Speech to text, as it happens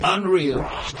Unreal,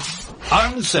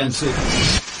 uncensored,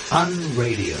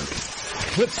 unradio.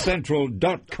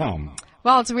 CliffCentral.com.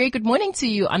 Well, it's a very good morning to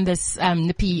you on this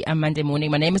nippy Monday morning.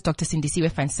 My name is Dr. Cindy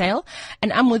Siwe van Sale,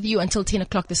 and I'm with you until 10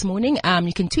 o'clock this morning.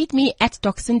 You can tweet me at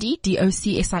DocCindy,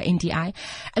 DocSindi.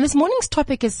 And this morning's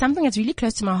topic is something that's really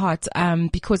close to my heart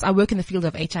because I work in the field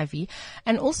of HIV,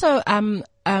 and also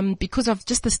because of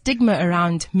just the stigma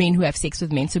around men who have sex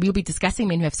with men. So we'll be discussing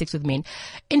men who have sex with men.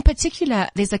 In particular,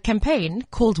 there's a campaign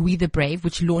called We the Brave,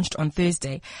 which launched on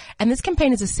Thursday. And this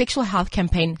campaign is a sexual health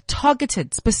campaign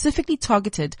specifically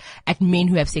targeted at men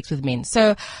who have sex with men.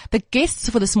 So the guests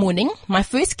for this morning, my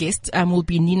first guest will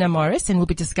be Nina Morris, and we'll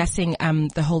be discussing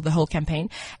the whole campaign.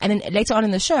 And then later on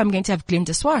in the show, I'm going to have Glenn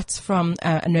de Swarts from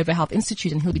Nova Health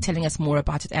Institute, and he'll be telling us more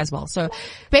about it as well. So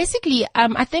basically,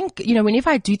 I think, whenever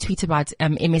I do tweet about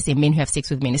MSM, men who have sex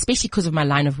with men, especially because of my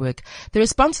line of work, the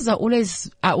responses are always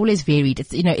varied.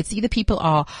 It's either people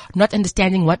are not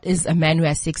understanding what is a man who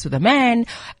has sex with a man,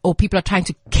 or people are trying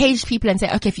to cage people and say,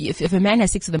 okay, if a man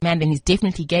has sex with a man, then he's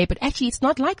definitely gay. But actually, it's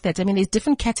not like that. I mean, there's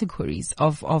different categories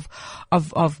of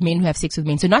men who have sex with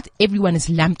men. So not everyone is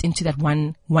lumped into that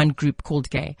one group called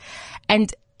gay.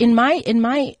 And in my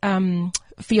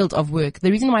field of work, the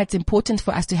reason why it's important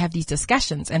for us to have these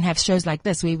discussions and have shows like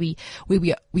this where we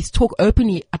talk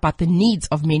openly about the needs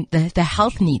of men, the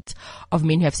health needs of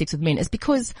men who have sex with men, is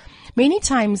because many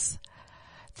times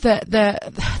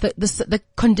the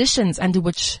conditions under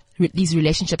which these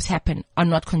relationships happen are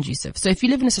not conducive. So if you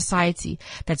live in a society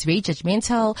that's very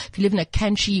judgmental, if you live in a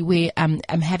country where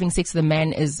having sex with a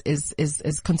man is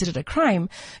considered a crime,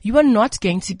 you are not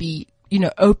going to be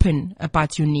open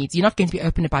about your needs. You're not going to be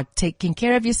open about taking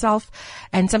care of yourself.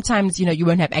 And sometimes, you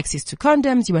won't have access to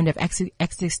condoms. You won't have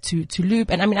access to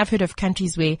lube. And I mean, I've heard of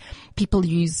countries where people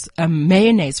use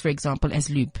mayonnaise, for example,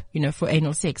 as lube, for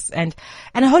anal sex, and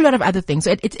a whole lot of other things.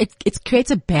 So it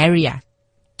creates a barrier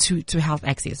to health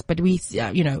access. But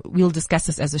we'll discuss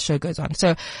this as the show goes on.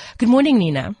 So good morning,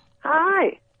 Nina.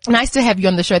 Hi. Nice to have you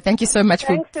on the show. Thank you so much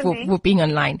for being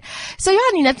online. So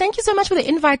Nina, thank you so much for the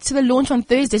invite to the launch on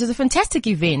Thursday. It was a fantastic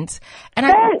event. And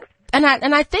Thanks.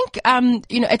 I think,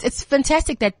 it's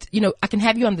fantastic that, I can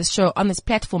have you on this show, on this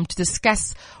platform, to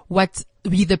discuss what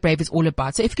We the Brave is all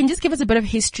about. So if you can just give us a bit of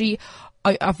history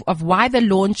of why the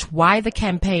launch, why the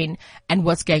campaign, and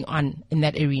what's going on in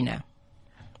that arena.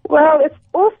 Well, it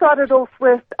all started off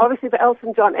with, obviously, the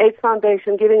Elton John AIDS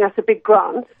Foundation giving us a big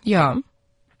grant. Yeah.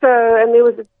 So, and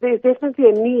there's definitely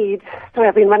a need. Sorry,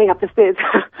 I've been running up the stairs.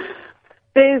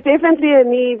 There's definitely a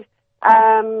need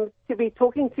to be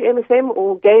talking to MSM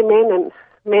or gay men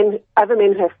and other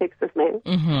men who have sex with men.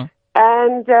 Mm-hmm.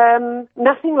 And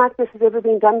nothing like this has ever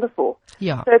been done before.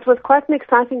 Yeah. So it was quite an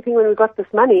exciting thing when we got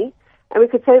this money, and we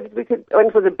could say that and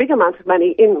it was a big amount of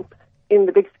money in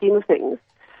the big scheme of things,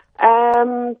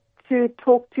 to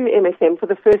talk to MSM for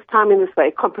the first time in this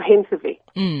way, comprehensively.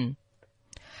 Mm.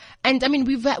 And I mean,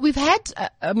 we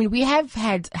have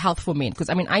had Health for Men,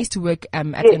 because I used to work at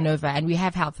Innova, and we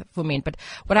have Health for Men. But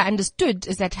what I understood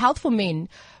is that Health for Men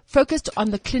focused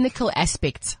on the clinical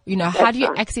aspects. How do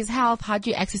you access health? How do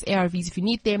you access ARVs if you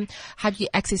need them? How do you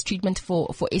access treatment for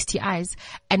STIs?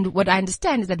 And what I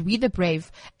understand is that We the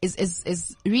Brave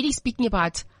is really speaking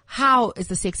about how is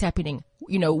the sex happening?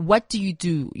 What do you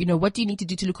do? What do you need to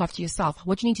do to look after yourself?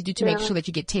 What do you need to do to make sure that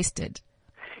you get tested?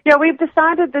 Yeah, we've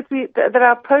decided that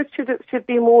our approach should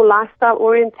be more lifestyle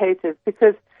orientated,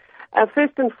 because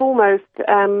first and foremost,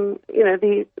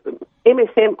 the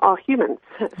MSM are humans,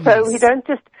 so we don't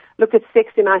just look at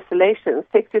sex in isolation.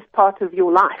 Sex is part of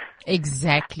your life.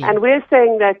 Exactly. And we're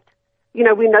saying that we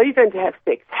know you're going to have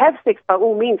sex. Have sex by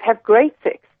all means. Have great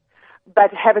sex,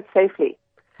 but have it safely.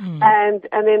 And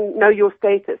then know your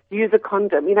status. Use a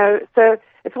condom. So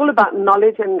it's all about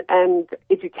knowledge and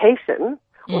education.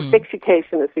 Or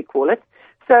sexucation, as we call it.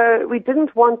 So we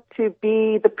didn't want to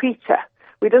be the preacher.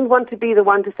 We didn't want to be the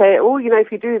one to say,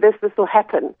 if you do this, this will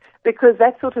happen. Because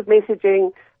that sort of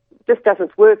messaging just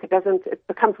doesn't work. It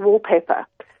becomes wallpaper.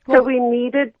 Well, so we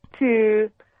needed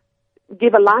to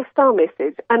give a lifestyle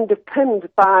message underpinned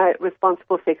by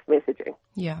responsible sex messaging.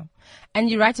 Yeah. And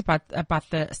you're right about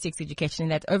the sex education, in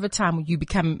that over time you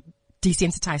become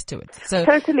desensitized to it. So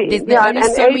totally. There are only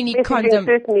so many condoms.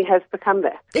 Certainly has become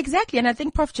that. Exactly. And I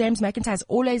think Prof. James McIntyre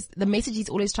the message he's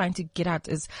always trying to get out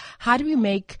is, how do we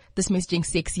make this messaging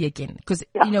sexy again? Because,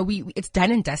 it's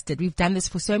done and dusted. We've done this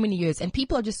for so many years, and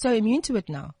people are just so immune to it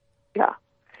now. Yeah.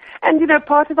 And,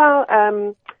 part of our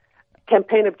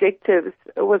campaign objectives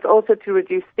was also to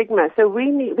reduce stigma. So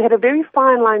we had a very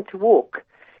fine line to walk.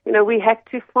 We had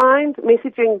to find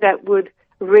messaging that would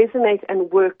resonate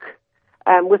and work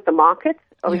with the market,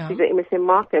 obviously the MSM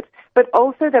market, but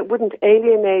also that wouldn't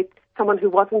alienate someone who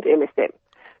wasn't MSM.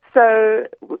 So,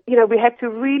 we had to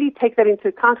really take that into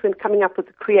account when coming up with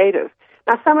the creative.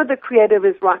 Now, some of the creative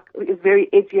is very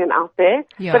edgy and out there,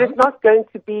 but it's not going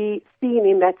to be seen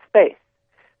in that space.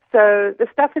 So the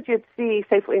stuff that you'd see,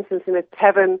 say, for instance, in a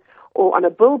tavern or on a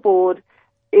billboard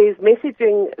is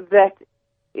messaging that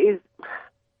is,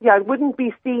 it wouldn't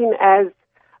be seen as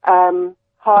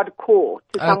hardcore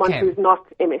to someone who's not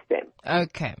MSM.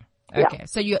 Okay. Yeah.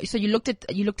 So you looked at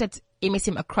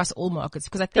MSM across all markets,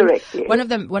 because I think one of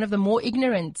the more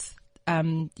ignorant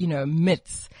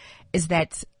myths is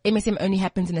that MSM only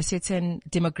happens in a certain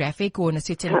demographic or in a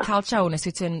certain culture or in a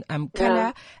certain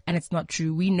color, and it's not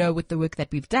true. We know with the work that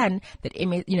we've done that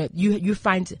you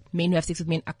find men who have sex with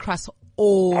men across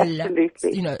all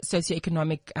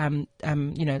socioeconomic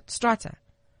strata.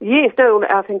 Yes, no,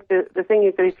 I think the thing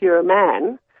is that if you're a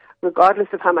man, regardless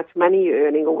of how much money you're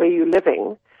earning or where you're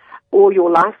living or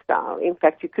your lifestyle, in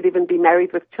fact, you could even be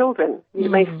married with children, you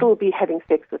may still be having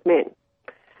sex with men.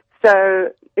 So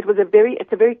it's a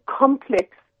very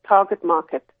complex target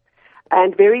market,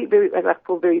 and very, very, as I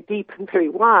call, very deep and very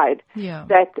wide. Yeah.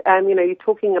 That you're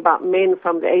talking about men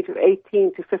from the age of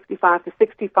 18 to 55 to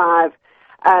 65.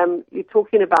 You're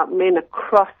talking about men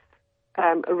across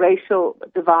racial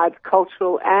divides,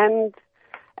 cultural and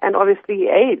obviously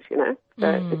age. So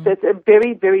it's a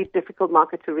very, very difficult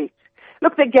market to reach.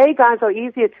 Look, the gay guys are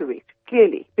easier to reach,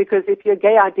 clearly, because if you're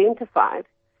gay identified,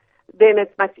 then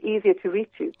it's much easier to reach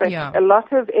you. But a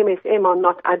lot of MSM are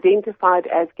not identified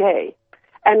as gay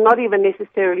and not even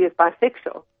necessarily as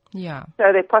bisexual. Yeah.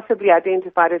 So they're possibly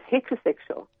identified as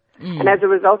heterosexual. And as a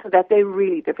result of that, they're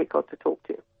really difficult to talk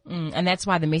to. And that's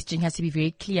why the messaging has to be very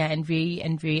clear and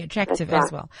very attractive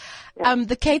as well. Yeah.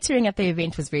 The catering at the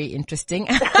event was very interesting.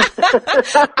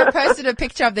 I posted a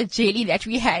picture of the jelly that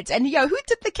we had, and who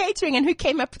did the catering and who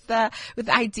came up with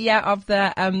the idea of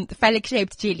the phallic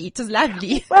shaped jelly? It was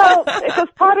lovely. Well, it was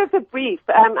part of the brief.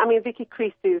 Vicky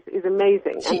Christ is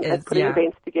amazing at putting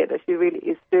events together. She really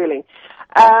is sterling.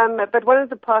 But one of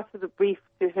the parts of the brief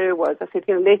to her was, I said,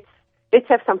 let's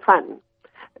have some fun.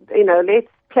 Let's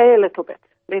play a little bit.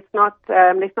 Let's not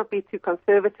be too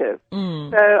conservative.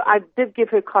 So I did give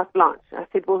her carte blanche. I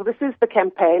said, well, this is the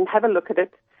campaign. Have a look at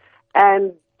it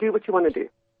and do what you want to do.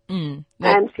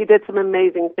 And she did some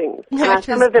amazing things.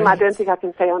 Some of them I don't think I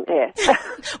can say on air.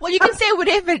 Well, you can say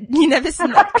whatever, this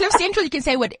is Cliff Central, you can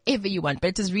say whatever you want, but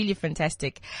it is really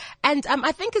fantastic. And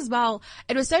I think as well,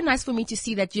 it was so nice for me to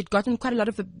see that you'd gotten quite a lot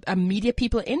of media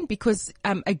people in, because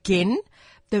again,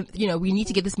 we need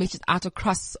to get this message out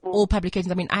across all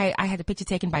publications. I mean, I had a picture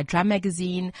taken by Drum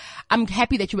Magazine. I'm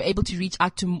happy that you were able to reach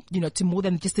out to, to more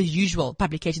than just the usual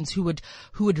publications who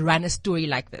would run a story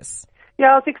like this.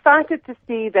 Yeah, I was excited to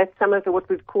see that some of what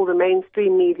we'd call the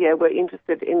mainstream media were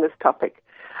interested in this topic.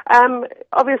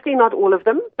 Obviously not all of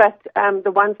them, but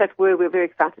the ones that we're very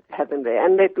excited to have them there.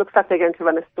 And it looks like they're going to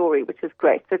run a story, which is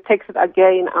great. So it takes it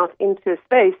again out into a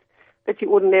space that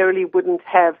you ordinarily wouldn't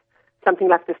have something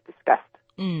like this discussed.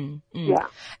 Yeah.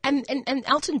 And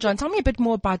Elton John, tell me a bit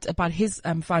more about his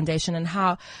foundation and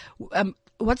how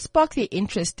what sparked their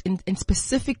interest in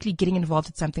specifically getting involved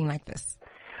in something like this.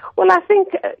 Well, I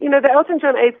think the Elton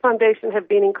John AIDS Foundation have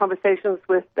been in conversations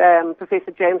with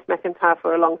Professor James McIntyre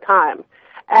for a long time,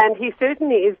 and he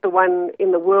certainly is the one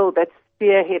in the world that's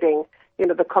spearheading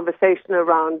the conversation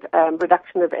around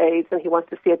reduction of AIDS, and he wants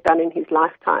to see it done in his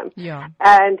lifetime. Yeah.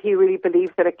 And he really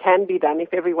believes that it can be done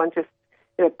if everyone just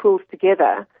pulls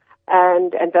together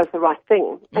and does the right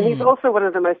thing. And he's also one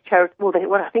of the most charitable,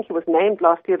 I think he was named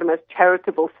last year the most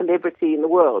charitable celebrity in the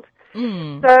world. So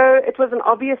it was an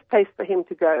obvious place for him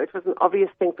to go. It was an obvious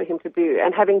thing for him to do.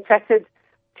 And having chatted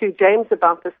to James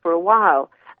about this for a while,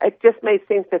 it just made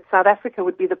sense that South Africa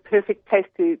would be the perfect place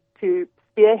to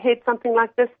spearhead something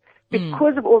like this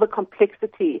because of all the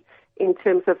complexity in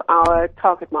terms of our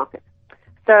target market.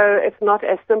 So it's not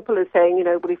as simple as saying,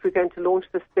 well, if we're going to launch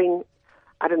this thing,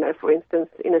 I don't know, for instance,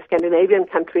 in a Scandinavian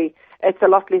country, it's a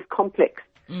lot less complex.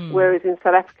 Whereas in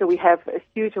South Africa, we have a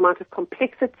huge amount of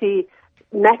complexity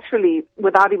naturally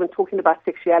without even talking about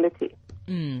sexuality.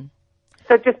 So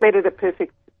it just made it a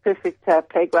perfect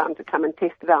playground to come and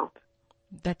test it out.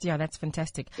 That's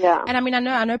fantastic. Yeah. And I mean,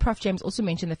 I know Prof. James also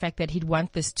mentioned the fact that he'd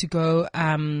want this to go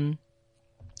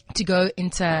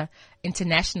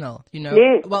international,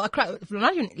 Yes. Well,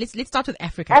 let's start with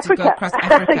Africa. To go across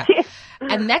Africa. Yes.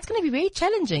 And that's going to be very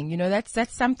challenging.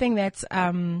 That's something that's,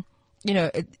 that's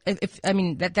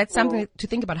something to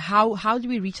think about. How do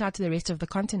we reach out to the rest of the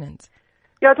continent?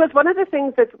 Yeah, it was one of the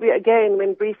things that we, again,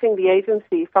 when briefing the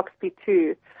agency,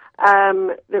 FOXP2,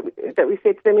 that we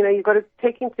said to them, you've got to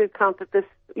take into account that this,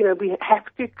 we have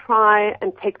to try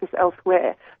and take this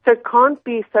elsewhere. So it can't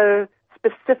be so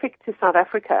specific to South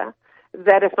Africa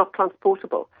that it's not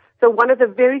transportable. So one of the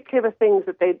very clever things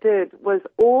that they did was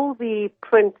all the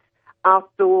print,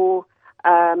 outdoor,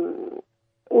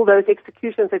 all those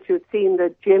executions that you would see in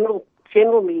the general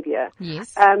media.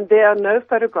 Yes. There are no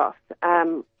photographs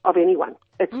of anyone.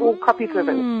 It's all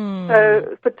copy-driven.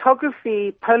 So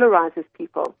photography polarizes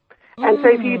people. And so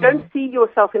if you don't see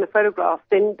yourself in a photograph,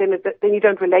 then you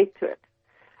don't relate to it.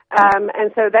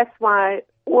 And so that's why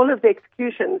all of the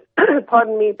executions,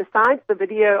 pardon me, besides the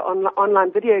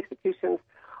online video executions,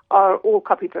 are all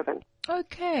copy-driven.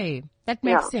 Okay, that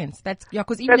makes sense. That's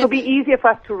because so it'll be easier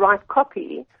for us to write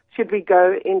copy should we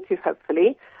go into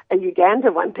hopefully a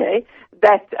Uganda one day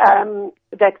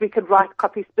that we could write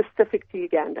copy specific to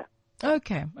Uganda.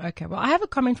 Okay. Well, I have a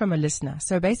comment from a listener.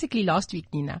 So basically last week,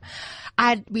 Nina,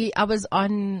 I was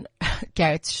on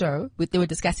Garrett's show. They were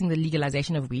discussing the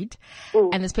legalization of weed.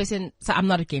 And this person, so I'm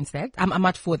not against that. I'm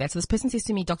not for that. So this person says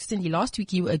to me, Dr. Cindy, last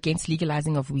week you were against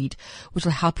legalizing of weed, which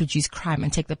will help reduce crime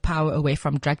and take the power away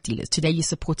from drug dealers. Today you're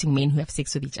supporting men who have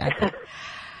sex with each other.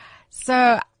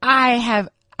 So I have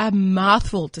a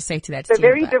mouthful to say to that. It's a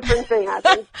very different thing, I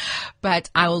think. But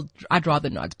I'd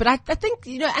rather not. But I think,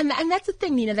 and that's the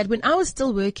thing, Nina, that when I was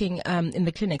still working, in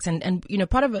the clinics and,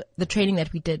 part of the training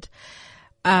that we did,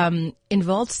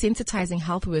 involved sensitizing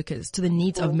health workers to the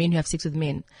needs of men who have sex with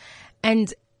men.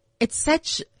 And it's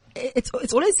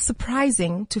always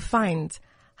surprising to find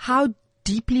how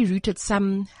deeply rooted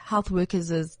some health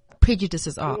workers'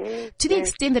 prejudices are, to the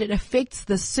extent that it affects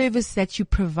the service that you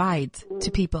provide to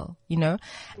people,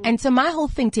 And so my whole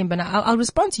thing, Timber, and I'll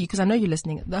respond to you because I know you're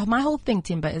listening. My whole thing,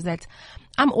 Timber, is that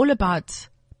I'm all about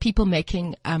people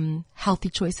making healthy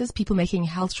choices, people making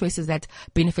health choices that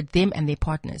benefit them and their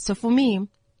partners. So for me,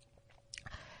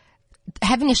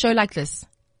 having a show like this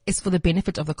is for the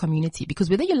benefit of the community, because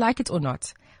whether you like it or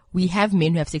not, we have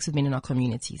men who have sex with men in our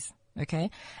communities, okay?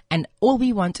 And all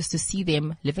we want is to see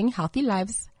them living healthy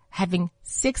lives, having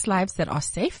sex lives that are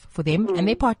safe for them and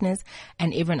their partners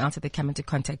and everyone else that they come into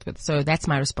contact with. So that's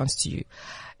my response to you.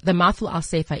 The mouthful I'll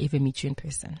say if I ever meet you in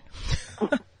person.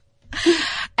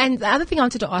 And the other thing I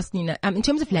wanted to ask, Nina, in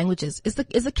terms of languages, is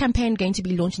the campaign going to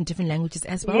be launched in different languages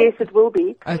as well? Yes, it will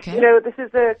be. Okay. This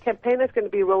is a campaign that's going to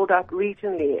be rolled out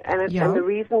regionally. And the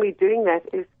reason we're doing that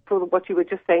is for what you were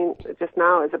just saying just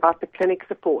now, is about the clinic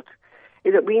support,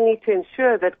 is that we need to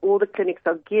ensure that all the clinics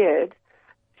are geared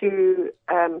to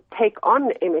take on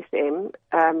MSM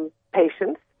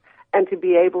patients and to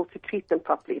be able to treat them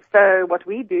properly. So what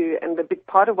we do, and the big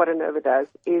part of what ANOVA does,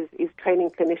 is training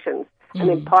clinicians and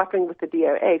then partnering with the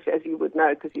DOH, as you would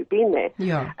know because you've been there.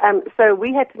 Yeah. So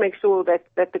we had to make sure that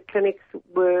the clinics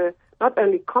were not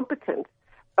only competent,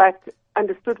 but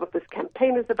understood what this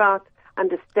campaign is about,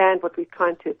 understand what we're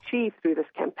trying to achieve through this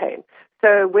campaign.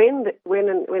 So when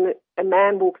a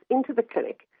man walks into the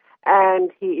clinic, and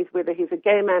whether he's a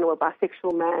gay man or a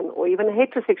bisexual man or even a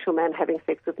heterosexual man having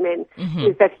sex with men,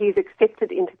 is that he's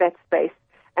accepted into that space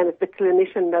and that the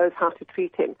clinician knows how to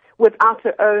treat him without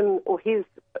her own or his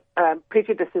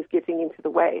prejudices getting into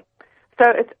the way.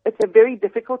 So it's a very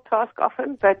difficult task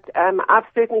often, but I've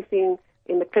certainly seen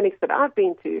in the clinics that I've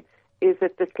been to is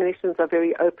that the clinicians are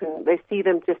very open. They see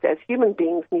them just as human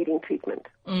beings needing treatment.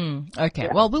 Okay.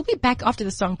 Yeah. Well, we'll be back after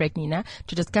the song break, Nina,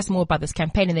 to discuss more about this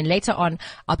campaign. And then later on,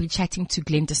 I'll be chatting to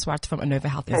Glenn de Swart from ANOVA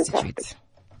Health Institute.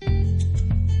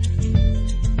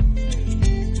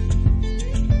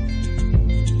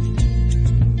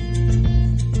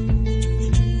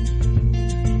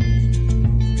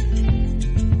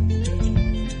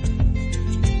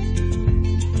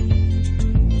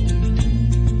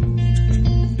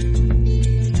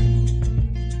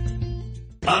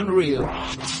 Unreal,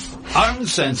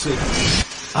 uncensored,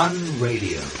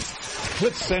 unradio.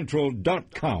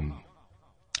 CliffCentral.com.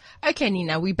 Okay,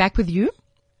 Nina, we're back with you.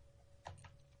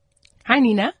 Hi,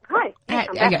 Nina. Hi.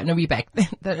 Yeah, no, we're back.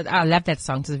 I love that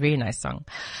song. It's a very nice song.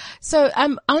 So, I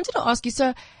wanted to ask you,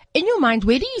 so in your mind,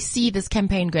 where do you see this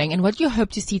campaign going and what do you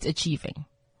hope to see it achieving?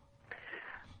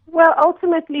 Well,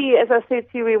 ultimately, as I said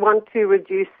to you, we want to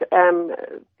reduce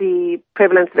the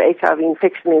prevalence of HIV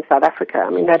infection in South Africa. I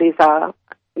mean, that is our,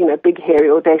 big, hairy,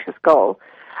 audacious goal.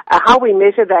 How we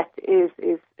measure that is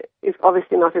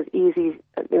obviously not as easy,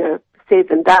 said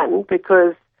than done,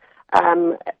 because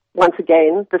once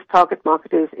again, this target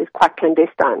market is quite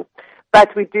clandestine.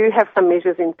 But we do have some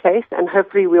measures in place, and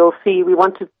hopefully we'll see. We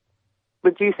want to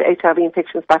reduce HIV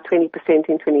infections by 20%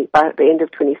 by the end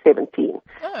of 2017.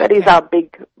 Oh, okay. That is our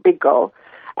big goal.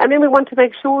 And then we want to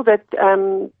make sure that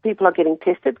people are getting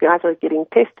tested, guys are getting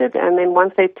tested, and then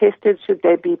once they're tested, should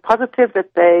they be positive, that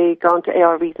they go on to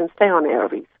ARVs and stay on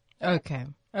ARVs. Okay.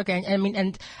 Okay. I mean,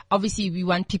 and obviously we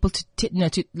want people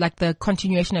to like the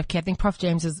continuation of care. I think Prof.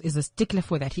 James is a stickler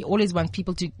for that. He always wants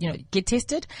people to, get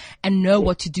tested and know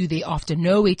what to do thereafter,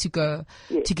 know where to go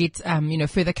to get,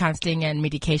 further counseling and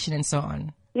medication and so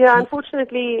on. Yeah,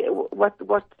 unfortunately, what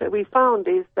we found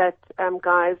is that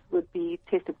guys would be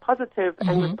tested positive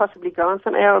and would possibly go on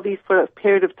some ARVs for a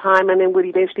period of time and then would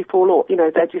eventually fall off.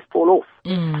 They'd just fall off.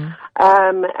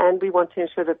 And we want to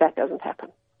ensure that that doesn't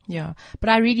happen. Yeah, but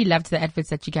I really loved the adverts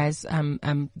that you guys,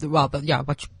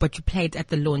 what you played at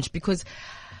the launch, because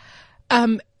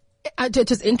it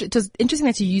was interesting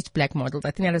that you used black models. I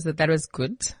think that was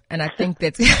good, and I think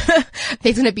that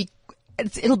there's going to be.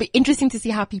 It'll be interesting to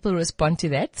see how people respond to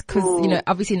that, because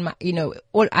obviously,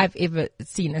 all I've ever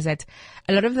seen is that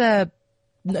a lot of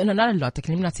not a lot. I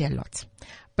can not say a lot,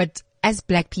 but as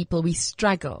black people, we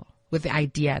struggle with the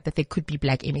idea that there could be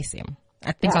black MSM.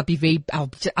 I think I'll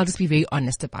just be very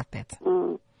honest about that.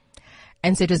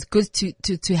 And so it was good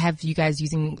to have you guys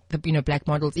using the, black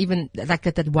models, even like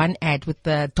that one ad with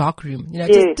the dark room,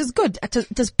 it was good. It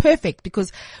was perfect,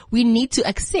 because we need to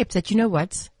accept that,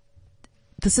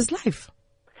 this is life.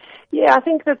 Yeah, I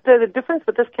think that the difference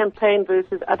with this campaign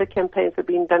versus other campaigns that have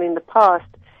been done in the past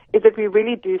is that we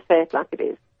really do say it like it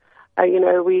is.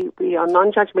 We are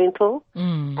non-judgmental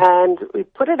and we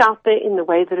put it out there in the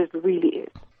way that it really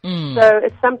is. So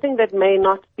it's something that may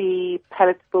not be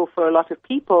palatable for a lot of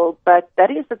people, but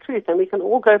that is the truth, and we can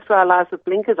all go through our lives with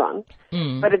blinkers on,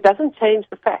 but it doesn't change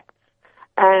the facts.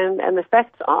 And the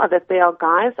facts are that there are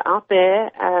guys out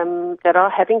there that are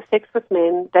having sex with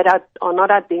men that are not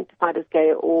identified as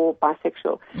gay or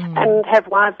bisexual and have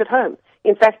wives at home.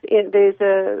 In fact, there's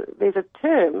a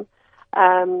term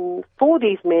for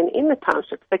these men in the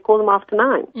townships. They call them after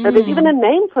nine. So there's even a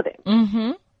name for them.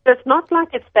 Mm-hmm. So it's not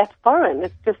like it's that foreign.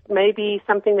 It's just maybe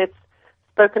something that's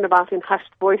spoken about in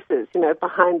hushed voices,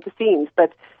 behind the scenes.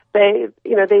 But there's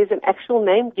an actual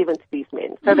name given to these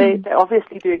men. So they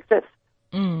obviously do exist.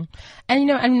 And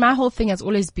and my whole thing has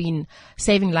always been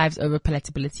saving lives over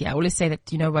palatability. I always say that,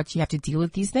 you have to deal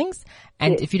with these things,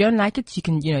 and if you don't like it, you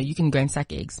can go and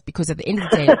suck eggs, because at the end of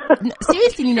the day,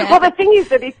 seriously, Well, the thing is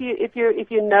that if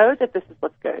you know that this is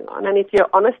what's going on, and if you're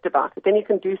honest about it, then you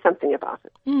can do something about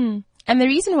it. And the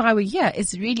reason why we're here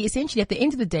is really essentially, at the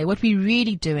end of the day, what we're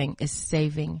really doing is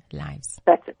saving lives.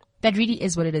 That's it. That really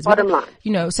is what it is. Bottom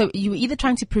line. So you're either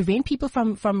trying to prevent people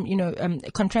from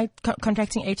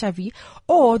contracting HIV,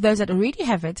 or those that already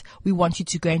have it, we want you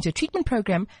to go into a treatment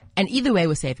program, and either way,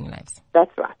 we're saving lives.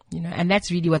 That's right. And that's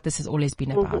really what this has always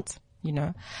been about,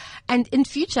 And in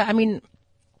future, I mean,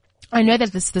 I know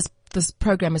that this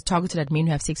program is targeted at men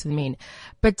who have sex with men,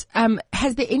 but,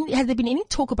 has there been any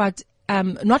talk about,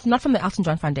 not from the Elton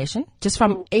John Foundation, just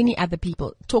from any other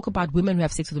people, talk about women who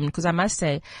have sex with women? Because I must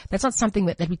say, that's not something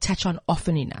that we touch on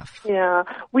often enough. Yeah.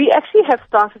 We actually have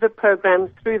started a program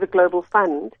through the Global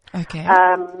Fund. Okay.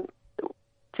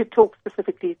 To talk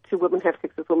specifically to women who have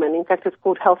sex with women. In fact, it's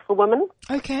called Health for Women.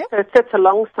 Okay. So it sits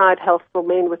alongside Health for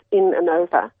Men within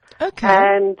ANOVA. Okay.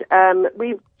 And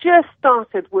we've just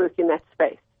started work in that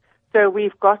space. So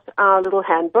we've got our little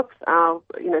handbooks, our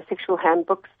sexual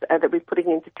handbooks that we're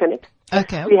putting into clinics.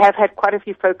 Okay. We have had quite a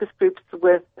few focus groups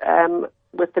with the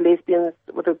lesbians,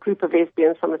 with a group of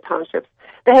lesbians from the townships.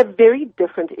 They have very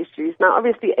different issues. Now,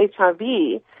 obviously, HIV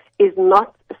is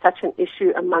not such an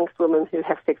issue amongst women who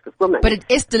have sex with women. But it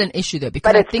is still an issue, though,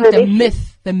 because I think the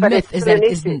myth is that it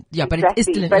isn't. Yeah, but it is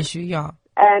still an issue. Yeah.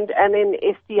 And then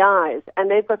STIs,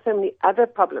 and they've got so many other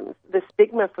problems. The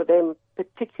stigma for them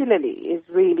particularly is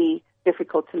really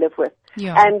difficult to live with.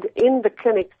 Yeah. And in the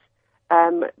clinics,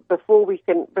 before we've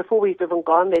even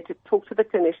gone there to talk to the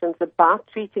clinicians about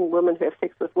treating women who have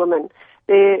sex with women,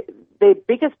 their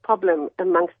biggest problem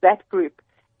amongst that group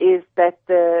is that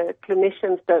the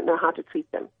clinicians don't know how to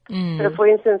treat them. So, for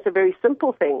instance, a very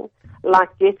simple thing like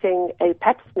getting a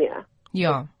pap smear.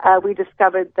 Yeah. We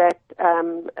discovered that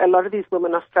a lot of these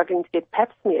women are struggling to get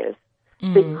pap smears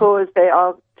because they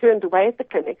are turned away at the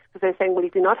clinics because they're saying, well,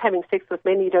 if you're not having sex with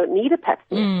men, you don't need a pap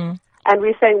smear. And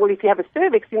we're saying, well, if you have a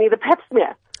cervix, you need a pap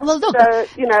smear. Well, look, so,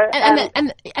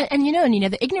 and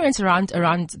the ignorance around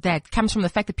that comes from the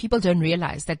fact that people don't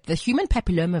realize that the human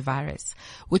papilloma virus,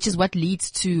 which is what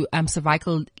leads to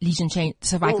cervical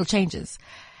changes,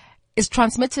 is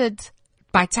transmitted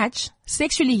by touch,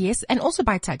 sexually, yes, and also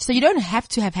by touch. So you don't have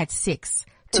to have had sex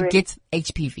to get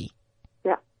HPV.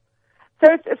 Yeah.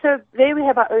 So there we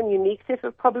have our own unique set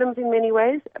of problems in many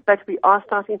ways, but we are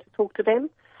starting to talk to them.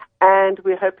 And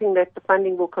we're hoping that the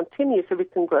funding will continue so we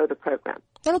can grow the program.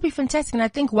 That'll be fantastic. And I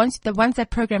think once that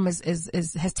program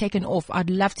has taken off,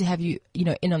 I'd love to have you,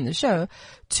 in on the show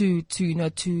to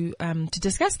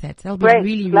discuss that. That'll be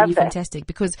really fantastic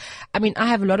because, I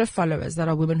have a lot of followers that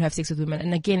are women who have sex with women.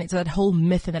 And again, it's that whole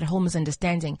myth and that whole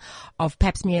misunderstanding of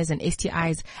pap smears and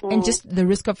STIs and just the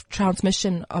risk of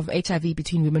transmission of HIV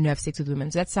between women who have sex with women.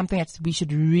 So that's something that we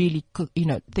should really,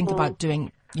 think about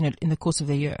doing, in the course of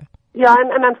the year. Yeah,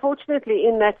 and unfortunately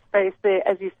in that space there,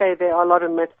 as you say, there are a lot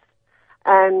of myths.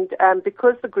 And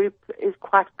because the group is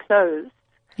quite closed,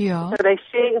 so they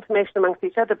share information amongst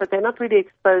each other, but they're not really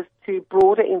exposed to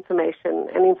broader information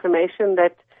and information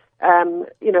that,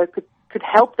 could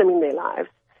help them in their lives.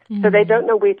 So they don't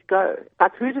know where to go.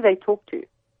 Like, who do they talk to?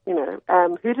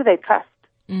 Who do they trust?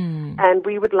 And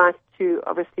we would like to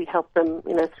obviously help them,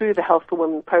 through the Health for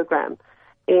Women program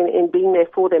in being there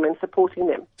for them and supporting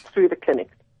them through the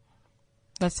clinics.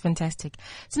 That's fantastic.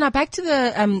 So now back to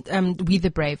the We the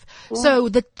Brave. So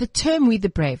the term We the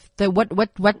Brave,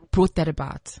 what brought that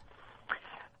about?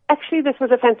 Actually, this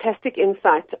was a fantastic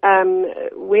insight.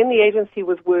 When the agency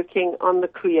was working on the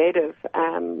creative,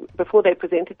 before they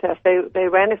presented to us, they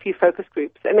ran a few focus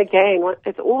groups. And again,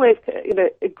 it's always,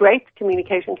 a great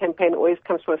communication campaign always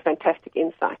comes from a fantastic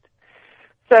insight.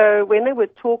 So when they were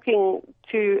talking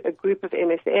to a group of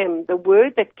MSM, the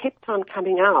word that kept on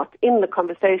coming out in the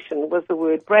conversation was the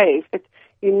word brave. That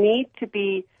you need to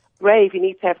be brave, you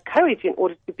need to have courage in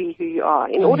order to be who you are.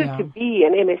 In order to be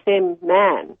an MSM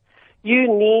man, you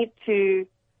need to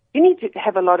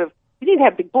have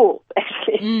big balls,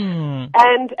 actually.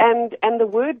 And the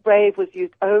word brave was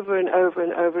used over and over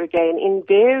and over again in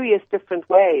various different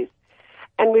ways.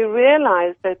 And we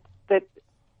realized that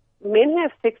men who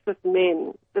have sex with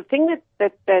men, the thing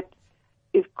that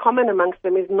is common amongst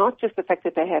them is not just the fact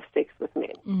that they have sex with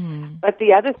men, but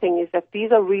the other thing is that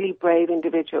these are really brave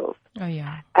individuals. Oh,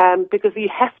 yeah. Because you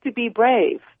have to be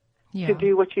brave to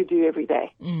do what you do every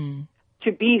day,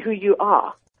 to be who you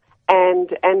are,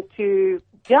 and to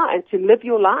live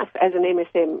your life as an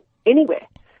MSM anywhere.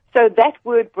 So that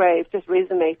word brave just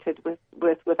resonated with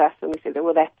us, and we said,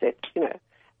 well, that's it,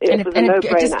 It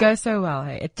just goes so well.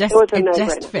 Hey? It just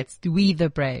fits. We the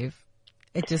Brave.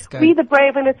 It just goes. We the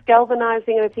Brave, and it's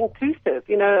galvanizing and it's inclusive.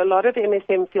 A lot of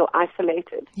MSM feel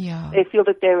isolated. Yeah. They feel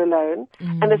that they're alone.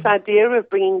 And this idea of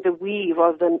bringing the we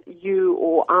rather than you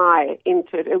or I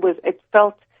into it, it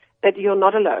felt that you're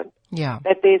not alone. Yeah.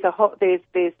 That there's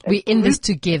we're in this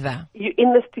together. You're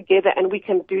in this together, and we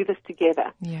can do this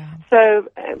together. Yeah. So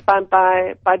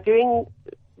by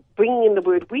bringing in the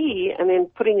word we and then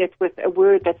putting it with a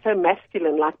word that's so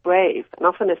masculine like brave and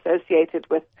often associated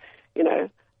with,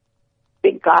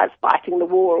 big guys fighting the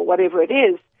war or whatever it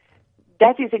is,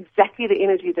 that is exactly the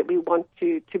energy that we want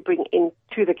to bring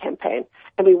into the campaign.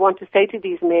 And we want to say to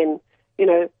these men,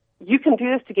 you can do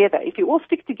this together. If you all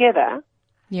stick together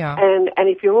and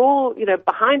if you're all,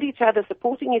 behind each other,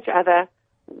 supporting each other,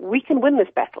 we can win this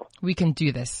battle. We can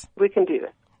do this. We can do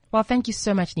this. Well, thank you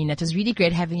so much, Nina. It was really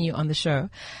great having you on the show.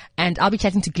 And I'll be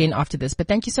chatting to Glenn after this. But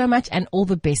thank you so much and all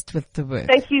the best with the work.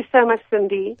 Thank you so much,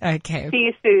 Cindy. Okay. See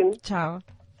you soon. Ciao.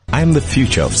 I am the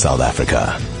future of South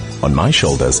Africa. On my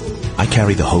shoulders, I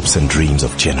carry the hopes and dreams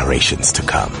of generations to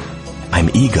come. I'm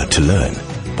eager to learn,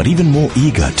 but even more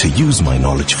eager to use my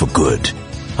knowledge for good.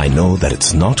 I know that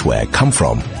it's not where I come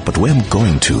from, but where I'm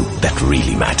going to that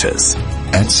really matters.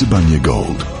 At Sibanye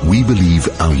Gold, we believe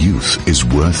our youth is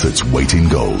worth its weight in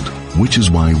gold, which is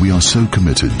why we are so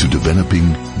committed to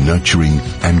developing, nurturing,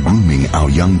 and grooming our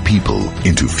young people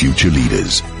into future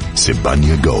leaders.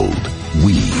 Sibanye Gold.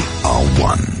 We are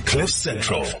one.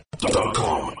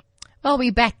 CliffCentral.com. Well,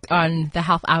 we're back on the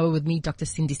Health Hour with me, Dr.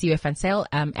 Sindisiwe van Zyl,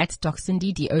 at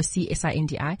DocCindy,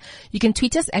 DocCindy. You can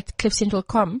tweet us at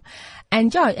CliffCentral.com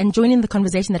and join in the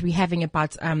conversation that we're having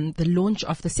about, the launch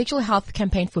of the sexual health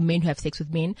campaign for men who have sex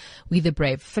with men, We the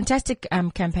Brave. Fantastic,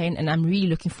 campaign, and I'm really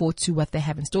looking forward to what they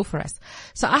have in store for us.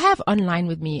 So I have online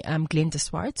with me, Glenn de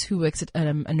Swart, who works at,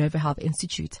 Nova Health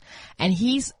Institute, and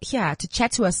he's here to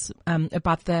chat to us,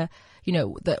 about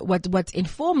what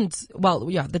informed,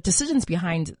 the decisions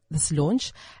behind this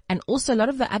launch, and also a lot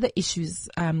of the other issues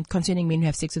concerning men who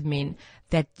have sex with men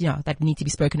that need to be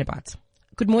spoken about.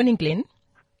 Good morning, Glenn.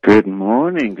 Good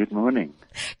morning. Good morning.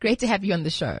 Great to have you on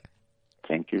the show.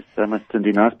 Thank you so much,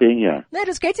 Cindy. Nice being here. No, it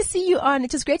was great to see you on.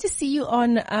 It was great to see you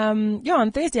on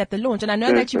on Thursday at the launch, and I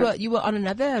know that you were on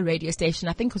another radio station.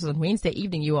 I think it was on Wednesday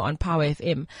evening. You were on Power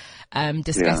FM,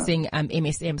 discussing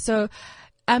MSM. So,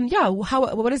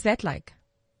 what is that like?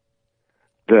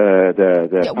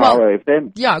 the Power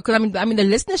FM. Yeah, because I mean the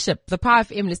listenership, the Power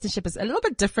FM listenership is a little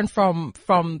bit different from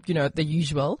the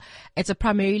usual. It's a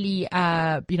primarily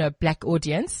black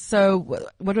audience. So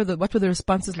what were the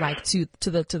responses like to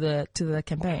the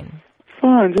campaign?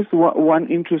 Fine, just one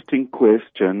interesting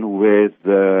question with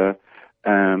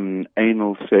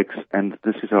anal sex, and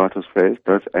this is how it was phrased: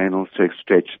 does anal sex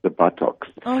stretch the buttocks?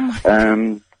 Oh my.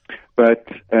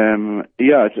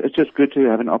 It's just good to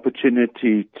have an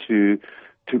opportunity to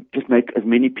just make as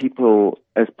many people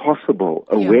as possible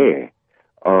aware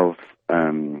of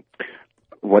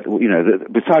what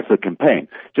besides the campaign,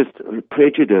 just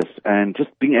prejudice and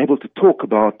just being able to talk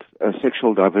about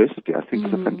sexual diversity. I think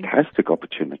is a fantastic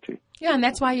opportunity. Yeah, and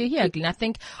that's why you're here, Glenn. I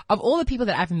think of all the people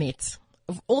that I've met,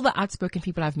 of all the outspoken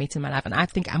people I've met in my life, and I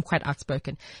think I'm quite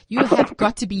outspoken, you have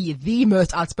got to be the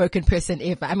most outspoken person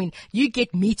ever. I mean, you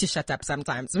get me to shut up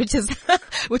sometimes, which is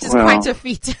quite a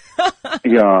feat.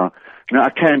 Yeah. No, I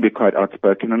can be quite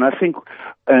outspoken, and I think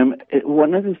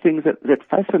one of the things that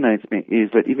fascinates me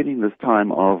is that even in this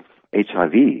time of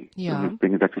HIV,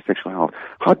 bringing back to sexual health,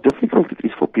 how difficult it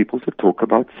is for people to talk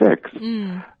about sex.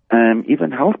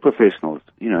 Even health professionals,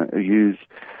 use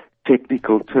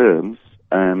technical terms,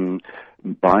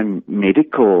 by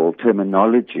medical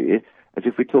terminology, as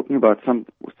if we're talking about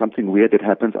something weird that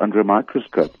happens under a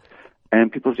microscope,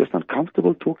 and people are just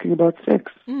uncomfortable talking about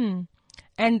sex.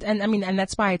 And I mean, and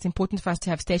that's why it's important for us to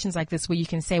have stations like this where you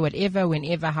can say whatever,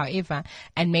 whenever, however,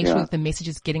 and make sure that the message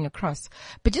is getting across.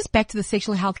 But just back to the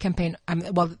sexual health campaign,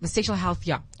 the sexual health,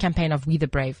 campaign of We the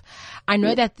Brave. I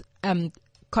know that,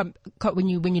 when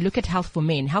you look at Health for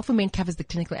Men covers the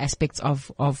clinical aspects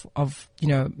of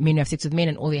men who have sex with men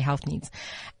and all their health needs.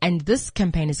 And this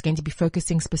campaign is going to be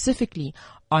focusing specifically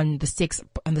on the sex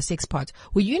part.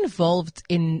 Were you involved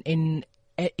in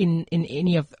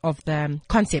any of the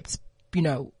concepts,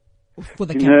 for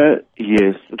the campaign?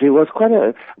 Yes. There was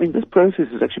this process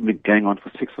has actually been going on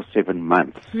for 6 or 7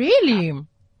 months. Really?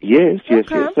 Yes.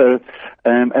 Okay. So,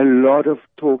 a lot of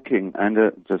talking and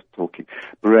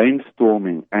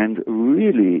brainstorming and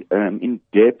really,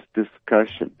 in-depth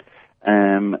discussion.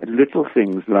 Little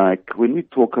things like when we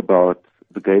talk about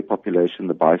the gay population,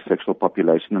 the bisexual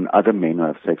population, and other men who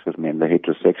have sex with men, the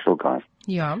heterosexual guys.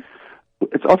 Yeah.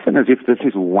 It's often as if this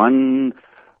is one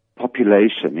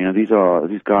population. These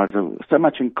guys have so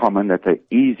much in common that they're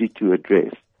easy to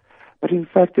address. But in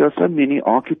fact, there are so many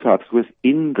archetypes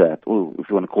within that, or if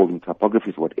you want to call them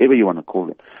typographies, whatever you want to call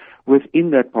them,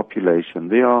 within that population.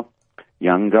 There are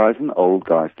young guys and old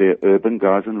guys. There are urban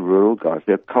guys and rural guys.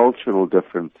 There are cultural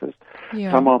differences.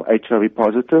 Yeah. Some are HIV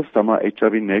positive, some are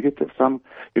HIV negative. Some,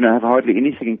 have hardly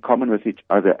anything in common with each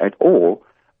other at all,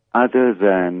 other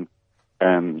than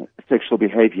sexual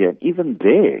behavior. And even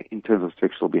there, in terms of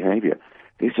sexual behavior,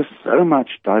 there's just so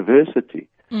much diversity.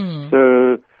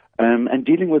 So, and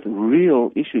dealing with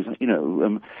real issues, I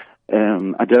don't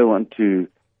want to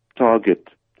target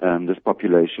this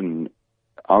population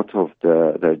out of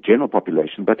the general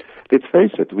population, but let's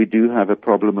face it, we do have a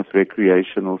problem with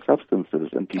recreational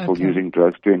substances and people using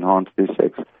drugs to enhance their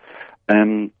sex.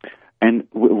 And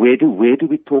where do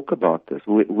we talk about this?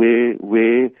 Where do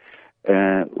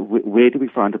we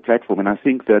find a platform? And I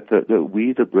think that the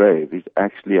We the Brave is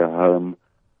actually a home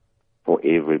for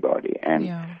everybody. And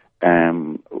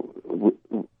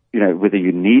whether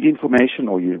you need information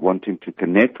or you're wanting to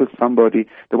connect with somebody,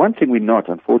 the one thing we're not,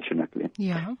 unfortunately,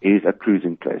 is a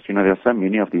cruising place. There are so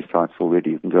many of these sites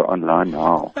already. You can go online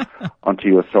now onto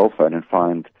your cell phone and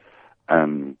find a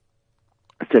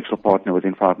sexual partner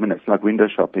within 5 minutes, like window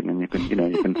shopping, and you can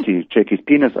check his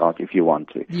penis out if you want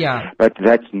to. Yeah. But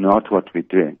that's not what we're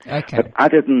doing. Okay. But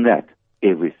other than that,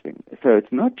 everything. So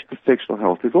it's not just sexual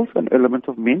health. There's also an element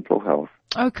of mental health.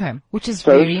 Okay. Which is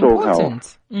very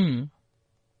important.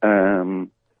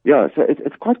 So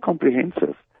it's quite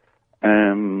comprehensive.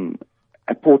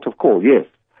 A port of call, yes.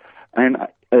 And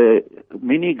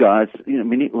many guys,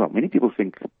 many people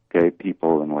think gay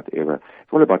people and whatever,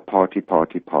 it's all about party.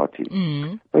 But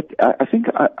I think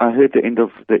I heard the end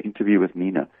of the interview with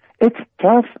Nina. It's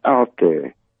tough out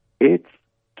there. It's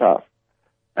tough.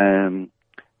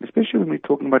 Especially when we're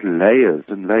talking about layers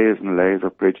and layers and layers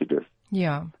of prejudice.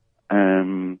 Yeah.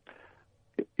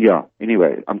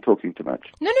 Anyway, I'm talking too much.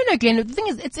 No, Glenn. The thing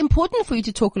is, it's important for you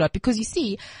to talk a lot because you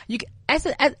see, as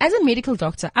a medical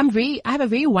doctor, I have a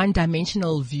very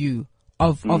one-dimensional view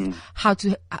of how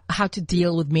to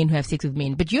deal with men who have sex with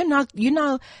men. But you're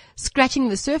now scratching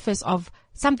the surface of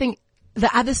something, the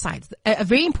other side, a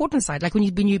very important side. Like when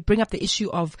you bring up the issue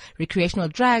of recreational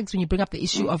drugs, when you bring up the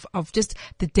issue of just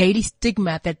the daily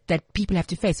stigma that people have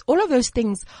to face. All of those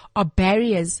things are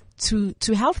barriers to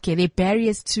healthcare. They're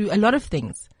barriers to a lot of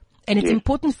things. And it's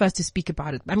important for us to speak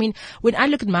about it. I mean, when I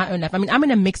look at my own life, I mean, I'm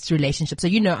in a mixed relationship. So,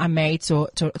 I'm married to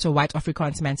a white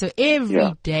Afrikaans man. So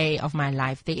every day of my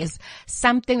life, there is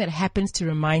something that happens to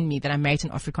remind me that I'm married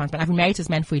to an Afrikaans man. I've been married to this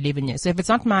man for 11 years. So if it's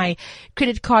not my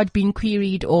credit card being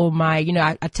queried or my,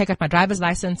 I take out my driver's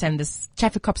license and this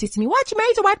traffic cop says to me, "What? You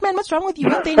married a white man? What's wrong with you?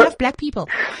 Aren't there enough black people?"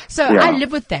 So I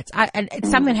live with that. And it's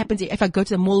something that happens if I go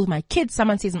to the mall with my kids.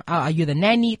 Someone says, "Oh, are you the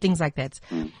nanny?" Things like that.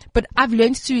 But I've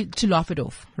learned to laugh it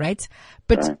off, right?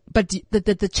 But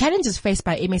the challenges faced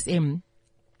by MSM,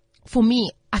 for me,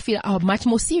 I feel are much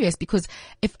more serious, because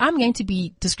if I'm going to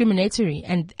be discriminatory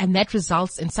and that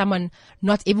results in someone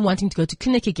not ever wanting to go to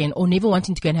clinic again, or never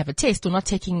wanting to go and have a test, or not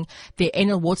taking their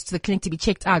anal warts to the clinic to be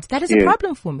checked out, that is a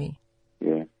problem for me.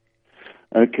 Yeah.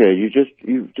 Okay, you've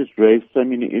just raised so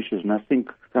many issues, and I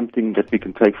think something that we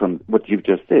can take from what you've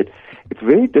just said, it's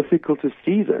very difficult to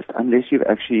see this unless you've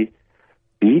actually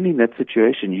been in that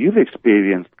situation. You've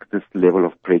experienced this level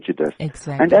of prejudice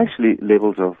and actually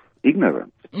levels of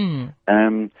ignorance.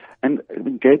 And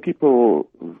gay people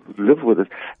live with it.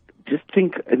 Just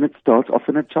think, and it starts off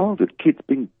in a childhood. Kids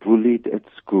being bullied at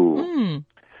school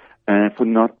for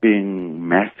not being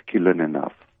masculine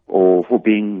enough or for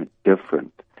being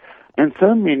different. And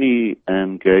so many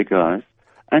gay guys,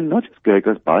 and not just gay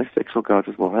guys, bisexual guys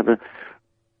as well, have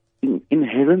an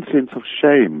inherent sense of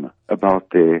shame about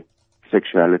their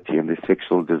sexuality and their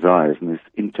sexual desires and this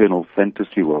internal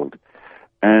fantasy world.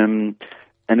 And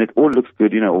it all looks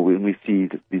good, when we see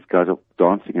these guys are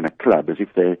dancing in a club as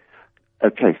if they're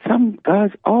okay. Some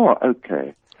guys are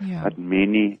okay, but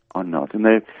many are not.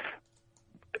 And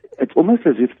it's almost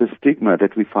as if the stigma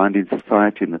that we find in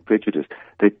society and the prejudice,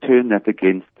 they turn that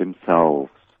against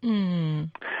themselves.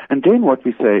 And then what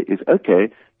we say is,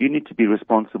 okay, you need to be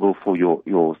responsible for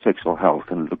your sexual health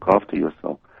and look after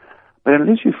yourself. But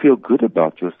unless you feel good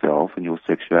about yourself and your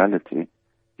sexuality,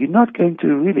 you're not going to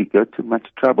really go to much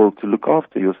trouble to look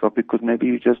after yourself, because maybe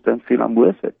you just don't feel I'm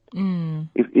worth it.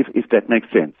 If that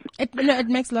makes sense. It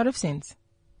makes a lot of sense.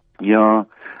 Yeah.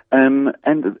 And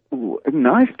a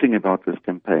nice thing about this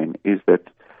campaign is that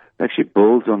it actually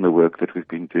builds on the work that we've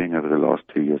been doing over the last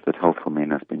 2 years, that Health for Men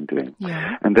has been doing.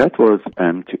 Yeah. And that was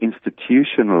to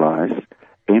institutionalize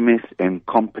MSM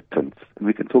competence. And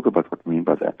we can talk about what we mean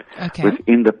by that.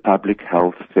 Within the public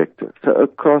health sector. So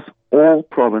across all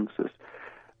provinces,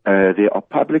 there are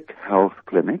public health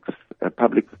clinics,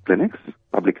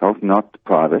 public health, not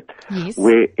private,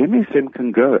 where MSM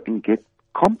can go and get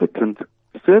competent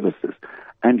services.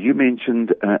 And you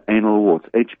mentioned anal warts,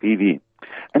 HPV,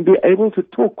 and be able to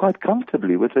talk quite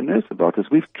comfortably with a nurse about this.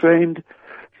 We've trained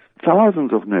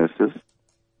thousands of nurses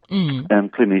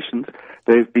and clinicians.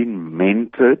 They've been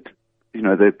mentored,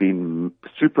 they've been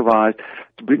supervised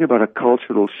to bring about a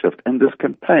cultural shift. And this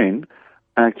campaign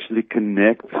actually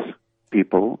connects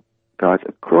people, guys,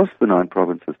 across the 9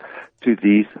 provinces to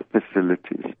these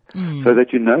facilities, so that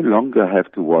you no longer have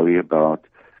to worry about,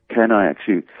 can I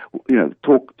actually,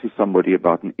 talk to somebody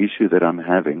about an issue that I'm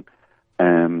having,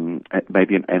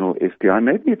 maybe an anal STI,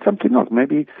 maybe it's something else,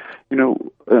 maybe,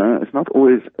 it's not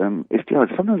always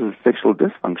STI, sometimes it's sexual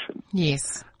dysfunction.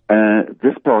 Yes.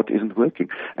 This part isn't working.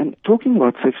 And talking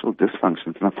about sexual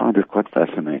dysfunctions, and I find it quite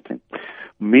fascinating,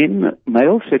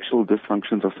 male sexual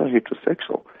dysfunctions are so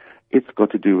heterosexual. It's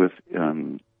got to do with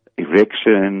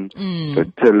erection,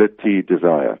 fertility,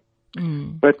 desire.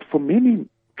 But for many,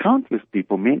 countless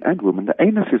people, men and women, the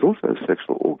anus is also a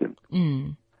sexual organ.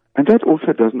 And that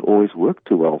also doesn't always work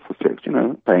too well for sex,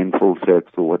 painful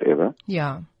sex or whatever.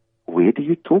 Yeah. Where do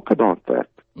you talk about that?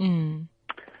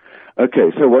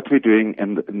 Okay, so what we're doing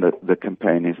in the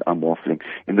campaign is, I'm waffling,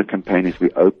 in the campaign is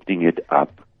we're opening it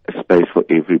up, a space for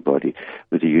everybody.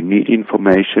 Whether you need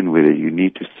information, whether you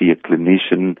need to see a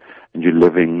clinician and you're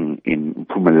living in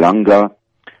Mpumalanga,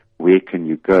 where can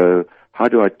you go? How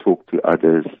do I talk to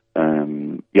others?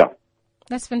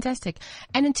 That's fantastic.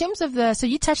 And in terms of so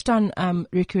you touched on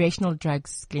recreational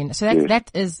drugs, Glenn. So that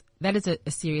is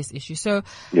a serious issue. So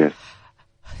yes.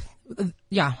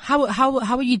 Yeah, how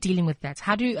are you dealing with that?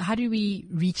 How do we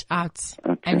reach out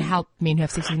and help men who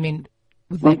have sex with men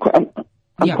with that?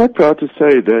 I'm quite proud to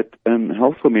say that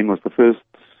Health for Men was the first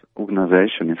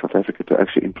organization in South Africa to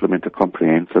actually implement a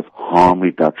comprehensive harm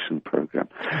reduction program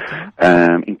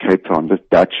in Cape Town with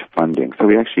Dutch funding. So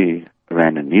we actually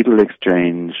ran a needle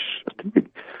exchange. I think we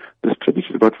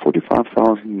distributed about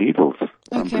 45,000 needles,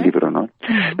 believe it or not.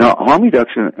 Now, harm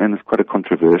reduction, and it's quite a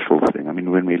controversial thing. I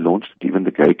mean, when we launched it, even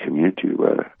the gay community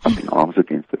were up in arms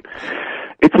against it.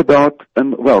 It's about,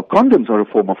 condoms are a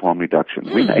form of harm reduction.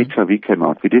 When HIV came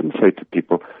out, we didn't say to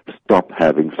people, stop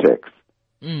having sex,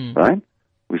 right?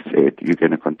 we said, you're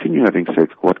going to continue having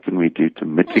sex. What can we do to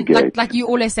mitigate? Like you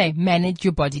always say, manage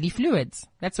your bodily fluids.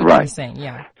 That's what Right. you're saying,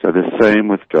 yeah. So the same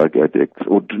with drug addicts,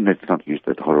 or let's not use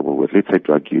that horrible word, let's say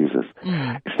drug users.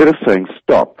 Instead of saying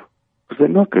stop, because they're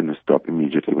not going to stop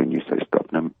immediately when you say stop.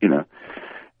 Now,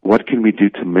 what can we do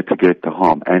to mitigate the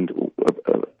harm? And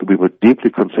we were deeply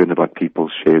concerned about people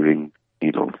sharing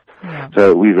needles. Yeah.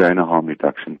 So we ran a harm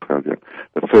reduction program,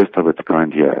 the first of its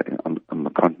kind here on the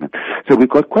continent. So we've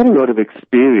got quite a lot of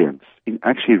experience in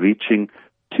actually reaching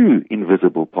two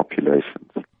invisible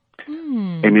populations.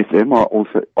 MSM are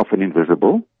also often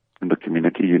invisible in the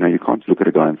community. You can't look at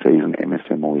a guy and say he's an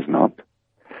MSM or he's not.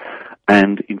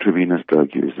 And intravenous drug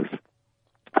users.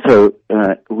 So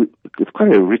it's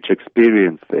quite a rich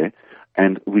experience there,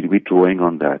 and we're drawing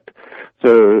on that.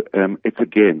 So it's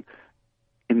again,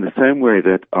 in the same way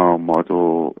that our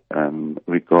model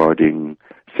regarding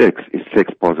sex is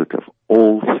sex positive.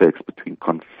 All sex between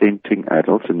consenting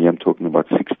adults, and here I'm talking about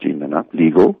 16 and up,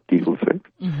 legal sex,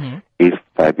 is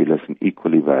fabulous and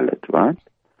equally valid, right?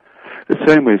 The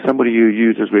same way somebody who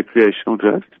uses recreational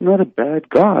drugs is not a bad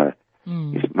guy.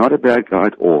 He's not a bad guy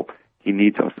at all. He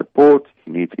needs our support,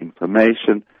 he needs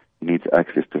information, he needs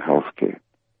access to health care.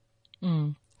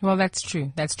 Well, that's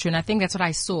true. That's true. And I think that's what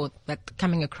I saw that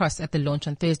coming across at the launch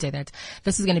on Thursday, that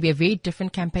this is going to be a very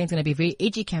different campaign. It's going to be a very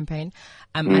edgy campaign.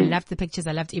 I loved the pictures.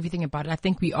 I loved everything about it. I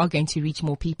think we are going to reach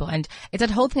more people. And it's that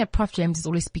whole thing that Prof. James is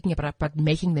always speaking about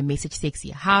making the message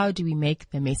sexy. How do we make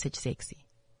the message sexy?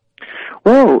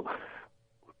 Well,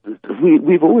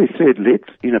 we've always said,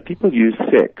 people use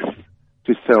sex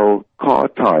to sell car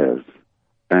tires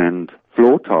and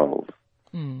floor tiles.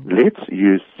 Let's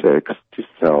use sex to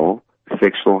sell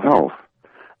sexual health.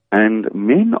 And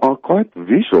men are quite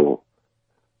visual,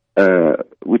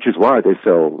 which is why they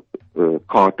sell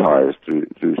car tires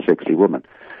through sexy women.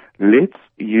 Let's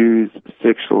use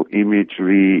sexual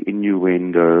imagery,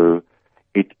 innuendo.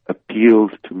 It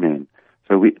appeals to men.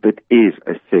 So it is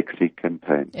a sexy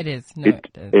campaign. It is. No, it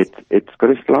is. It's got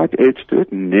a slight edge to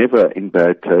it, never in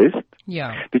bad taste.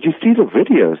 Yeah. Did you see the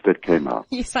videos that came out?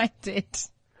 Yes, I did.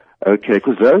 Okay,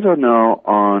 because those are now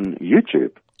on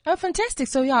YouTube. Oh, fantastic.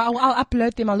 So, yeah, I'll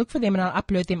upload them. I'll look for them and I'll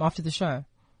upload them after the show.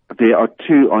 There are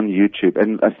two on YouTube,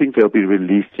 and I think they'll be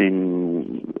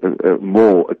releasing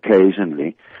more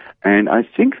occasionally. And I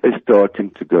think they're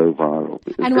starting to go viral.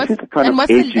 And what's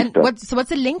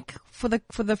the link for the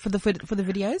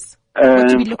videos?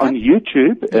 On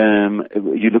YouTube,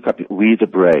 you look up We the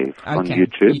Brave on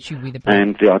YouTube. We the Brave.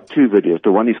 And there are two videos.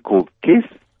 The one is called Kiss,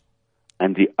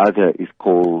 and the other is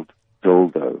called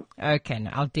Dildo. Okay, no,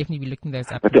 I'll definitely be looking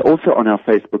those up. But they're also on our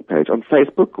Facebook page. On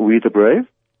Facebook, We the Brave.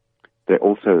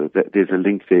 There's a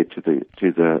link there to the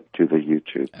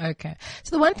YouTube. Okay.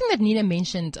 So the one thing that Nina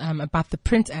mentioned about the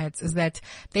print ads is that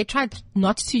they tried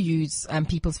not to use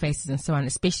people's faces and so on,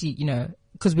 especially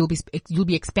because you'll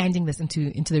be expanding this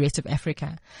into the rest of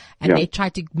Africa, and they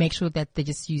tried to make sure that they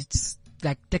just used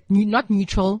not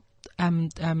neutral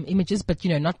images, but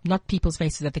not people's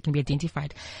faces, that they can be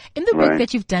identified. In the work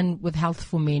that you've done with Health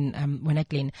for Men,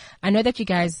 Glenn, I know that you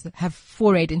guys have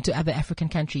forayed into other African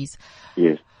countries.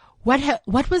 Yes.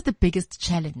 What was the biggest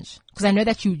challenge? Because I know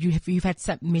that you've had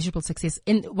some measurable success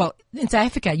in South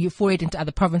Africa. You forayed into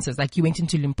other provinces, like you went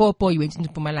into Limpopo, you went into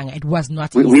Mpumalanga. It was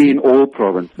not easy. We in all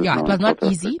provinces. Yeah, it was not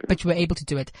easy, but you were able to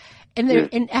do it.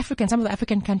 In Africa, in some of the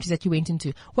African countries that you went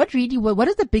into, what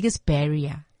is the biggest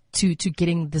barrier to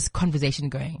getting this conversation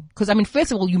going? Because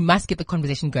first of all, you must get the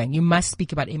conversation going. You must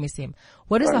speak about MSM.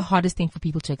 What is the hardest thing for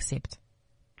people to accept?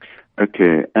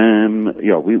 Okay.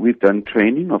 We've done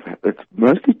it's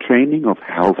mostly training of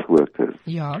health workers.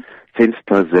 Yeah.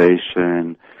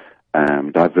 Sensitization,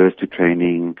 diversity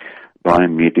training,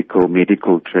 biomedical,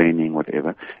 medical training,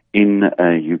 whatever. In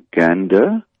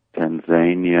Uganda,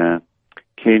 Tanzania,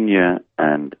 Kenya,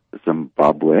 and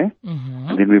Zimbabwe. Mm-hmm.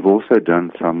 And then we've also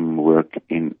done some work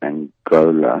in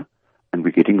Angola, and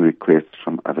we're getting requests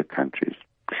from other countries.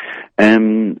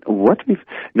 We're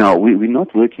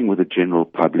not working with the general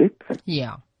public.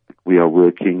 Yeah. We are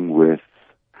working with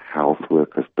health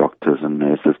workers, doctors and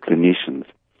nurses, clinicians.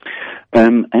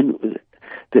 And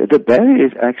the barrier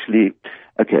is actually,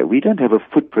 we don't have a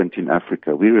footprint in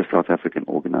Africa. We're a South African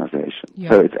organization.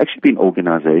 Yeah. So it's actually been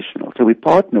organizational. So we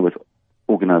partner with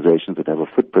organizations that have a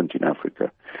footprint in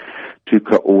Africa to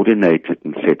coordinate it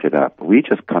and set it up. We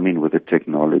just come in with the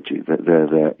technology,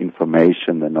 the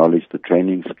information, the knowledge, the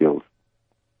training skills.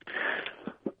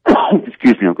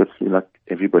 Excuse me, I've got to feel like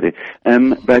everybody.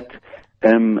 But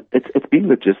it's been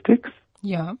logistics.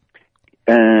 Yeah.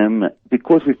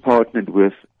 Because we've partnered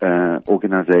with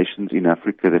organizations in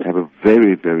Africa that have a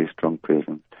very, very strong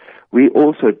presence, We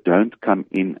also don't come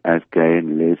in as gay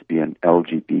and lesbian,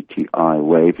 LGBTI,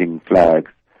 waving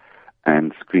flags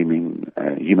and screaming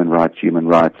human rights,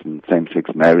 and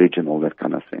same-sex marriage and all that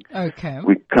kind of thing. Okay.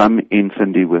 We come in,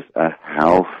 Cindy, with a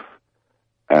health,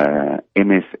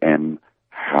 MSM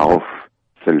health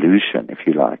solution, if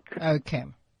you like. Okay.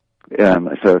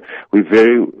 So we're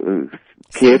very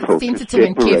careful sensitive to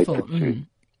and separate careful. the two.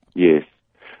 Yes.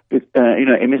 But,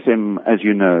 MSM, as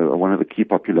you know, are one of the key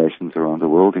populations around the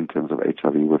world in terms of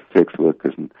HIV, with sex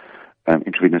workers and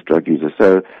intravenous drug users.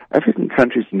 So African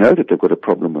countries know that they've got a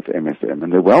problem with MSM,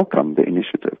 and they welcome the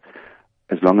initiative,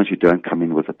 as long as you don't come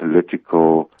in with a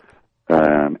political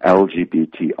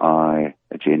LGBTI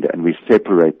agenda, and we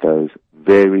separate those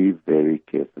very, very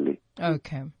carefully.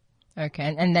 Okay.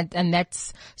 Okay. And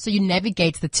that's, so you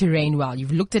navigate the terrain well.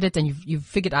 You've looked at it and you've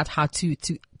figured out how to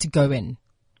go in.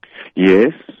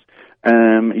 Yes.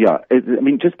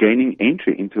 Just gaining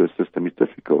entry into a system is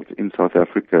difficult. In South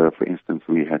Africa, for instance,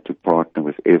 we had to partner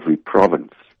with every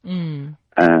province. And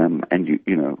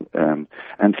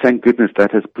thank goodness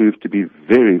that has proved to be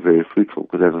very, very fruitful,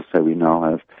 because as I say, we now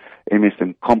have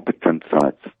MSM competent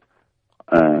sites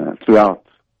throughout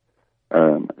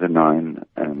the 9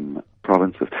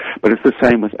 provinces. But it's the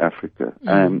same with Africa.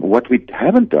 What we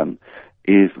haven't done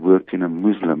is worked in a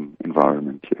Muslim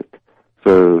environment yet.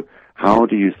 So how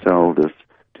do you sell this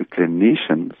to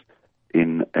clinicians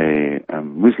in a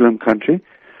Muslim country?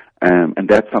 And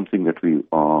that's something that we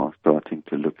are starting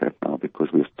to look at now,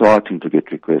 because we're starting to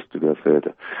get requests to go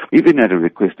further. We even had a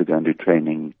request to go and do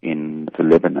training in the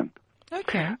Lebanon.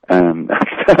 Okay. But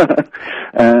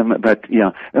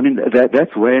yeah,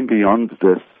 that's way and beyond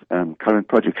this current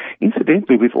project.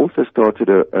 Incidentally, we've also started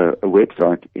a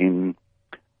website in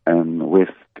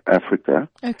West Africa.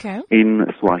 Okay. In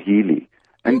Swahili.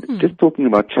 And just talking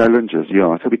about challenges,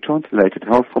 so we translated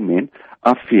Health for Men,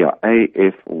 AFYA,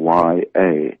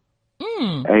 AFYA.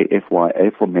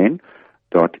 AFYA for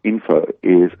Men.info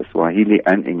is a Swahili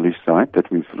and English site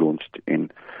that we've launched in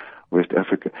West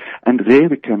Africa. And there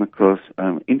we came across,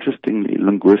 interestingly,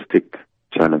 linguistic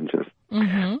challenges.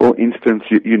 For instance,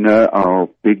 our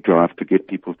big drive to get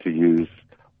people to use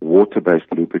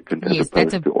water-based lubricant as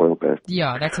opposed to oil-based.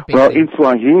 Yeah, that's a big Well, thing. in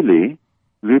Swahili,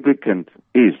 lubricant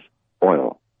is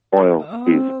oil. Oil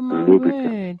is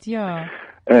lubricant. Word. Yeah.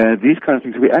 These kinds of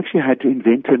things. We actually had to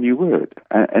invent a new word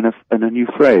and a new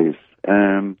phrase.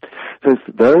 So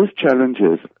those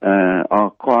challenges are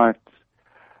quite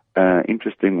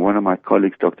interesting. One of my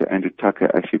colleagues, Dr. Andrew Tucker,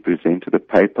 actually presented a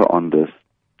paper on this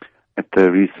at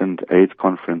the recent AIDS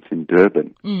conference in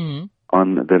Durban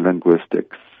on the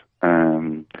linguistics.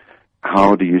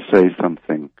 How do you say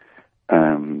something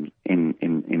in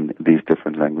these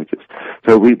different languages?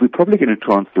 So we're probably going to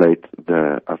translate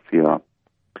the AFYA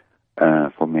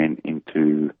for Men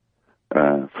into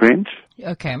French.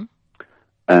 Okay.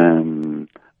 And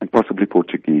possibly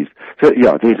Portuguese. So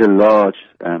there's a large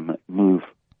move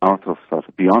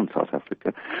beyond South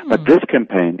Africa. But this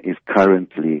campaign is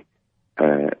currently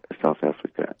South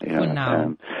Africa. For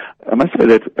now. I must say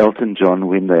that Elton John,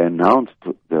 when they announced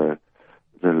the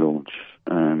launch,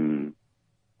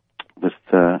 with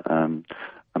the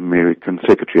American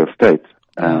Secretary of State,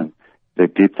 they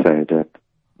did say that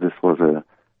this was a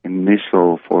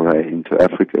initial foray into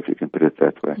Africa, if you can put it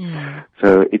that way.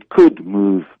 So it could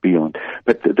move beyond.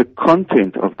 But the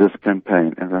content of this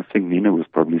campaign, as I think Nina was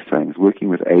probably saying, is working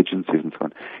with agencies and so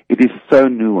on. It is so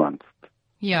nuanced.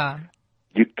 Yeah.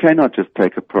 You cannot just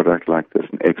take a product like this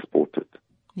and export it.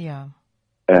 Yeah.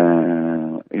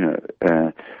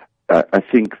 I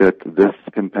think that this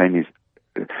campaign is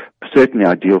certainly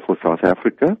ideal for South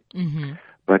Africa.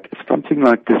 But something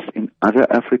like this in other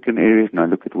African areas, and I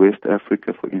look at West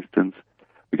Africa, for instance,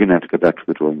 we're going to have to go back to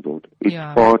the drawing board. It's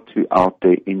far too out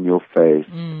there, in your face.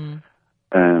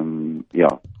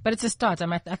 But it's a start.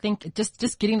 I think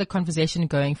just getting the conversation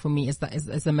going for me is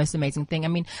the most amazing thing. I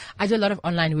mean, I do a lot of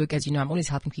online work, as you know. I'm always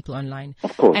helping people online.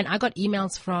 Of course. And I got two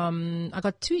emails.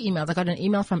 I got an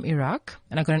email from Iraq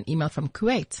and I got an email from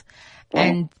Kuwait. Oh.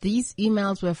 And these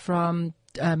emails were from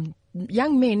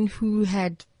young men who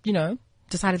had,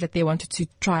 decided that they wanted to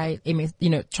try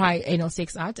anal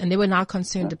sex out, and they were now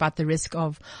concerned about the risk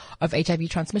of HIV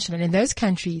transmission. And in those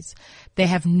countries, they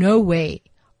have no way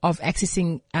of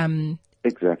accessing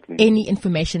exactly any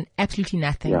information, absolutely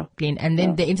nothing, Glenn. And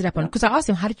then they ended up on, because I asked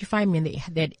them, how did you find me? And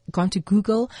they'd gone to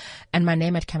Google and my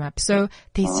name had come up. So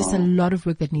there's just a lot of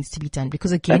work that needs to be done,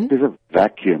 because again, there's a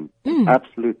vacuum,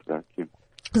 absolute vacuum.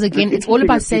 Because again, it's all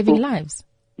about saving lives.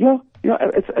 Yeah,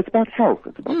 it's about health.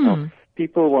 It's about health.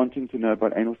 People wanting to know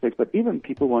about anal sex, but even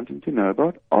people wanting to know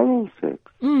about oral sex.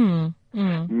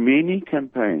 Many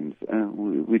campaigns,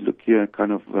 we look here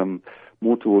kind of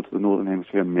more towards the Northern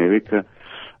Hemisphere, America,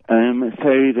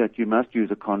 say that you must use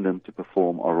a condom to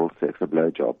perform oral sex, a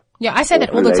blowjob. Yeah, I say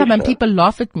that all the time and people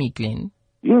laugh at me, Glenn.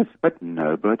 Yes, but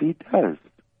nobody does.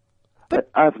 But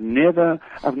I've never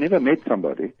met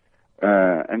somebody,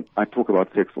 and I talk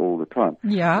about sex all the time,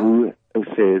 who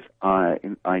says I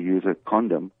use a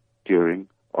condom during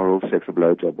oral sex, a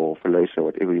blowjob, or fellatio,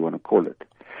 whatever you want to call it.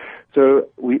 So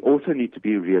we also need to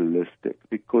be realistic,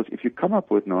 because if you come up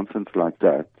with nonsense like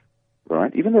that,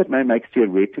 right, even though it may make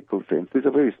theoretical sense, there's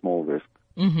a very small risk.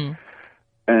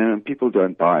 And people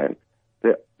don't buy it.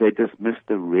 They dismiss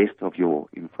the rest of your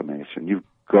information. You've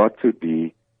got to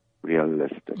be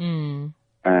realistic.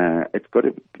 It's got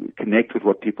to connect with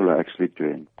what people are actually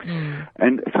doing.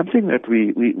 And something that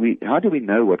we how do we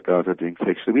know what guys are doing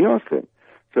sexually? We ask them.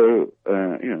 So,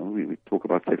 we talk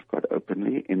about sex quite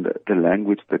openly in the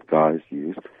language that guys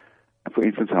use. For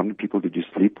instance, how many people did you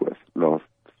sleep with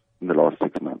in the last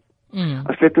 6 months?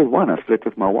 I slept with one. I slept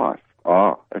with my wife.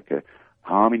 Oh, okay.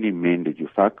 How many men did you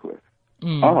fuck with?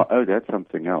 Oh, that's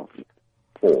something else.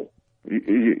 4.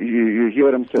 You hear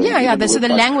what I'm saying? Yeah. So the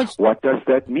language. What does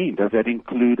that mean? Does that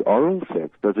include oral sex?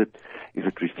 Is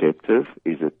it receptive?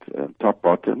 Is it top,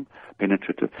 bottom,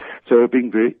 penetrative? So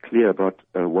being very clear about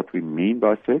what we mean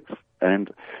by sex, and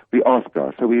we ask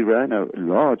guys. So we ran a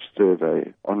large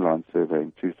survey, online survey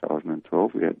in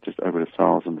 2012. We had just over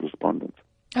 1,000 respondents.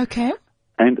 Okay.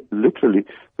 And literally,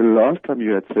 the last time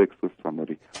you had sex with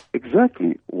somebody,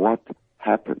 exactly what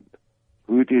happened,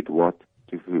 who did what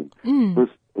to whom. Because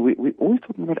we always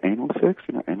talking about anal sex,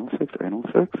 anal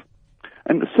sex.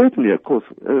 And certainly, of course,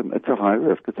 it's a high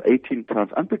risk. It's 18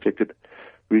 times unprotected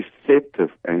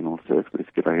receptive anal sex. Let's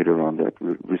get our head around that.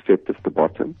 Receptive to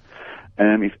bottom.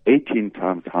 Is 18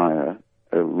 times higher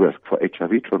risk for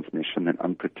HIV transmission than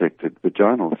unprotected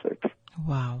vaginal sex.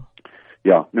 Wow.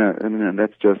 Yeah, no, and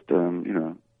that's just,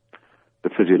 the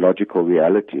physiological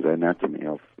reality, the anatomy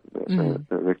of the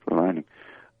rectal lining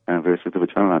versus the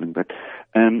vaginal lining. But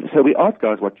so we ask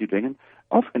guys what you're doing, and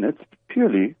often it's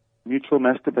purely mutual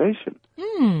masturbation,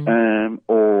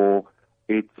 or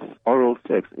it's oral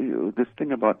sex. This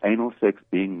thing about anal sex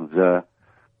being the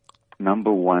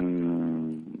number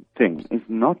one thing is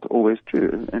not always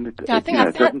true, and it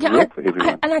doesn't work for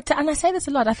everyone. And I say this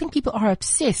a lot. I think people are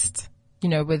obsessed,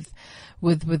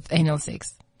 with anal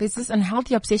sex. There's this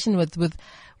unhealthy obsession with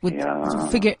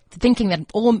thinking that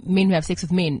all men who have sex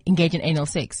with men engage in anal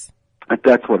sex. And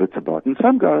that's what it's about. And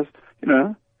some guys,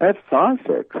 have thigh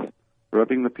sex,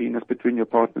 rubbing the penis between your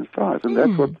partner's thighs, and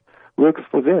that's what works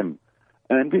for them.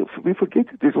 And we forget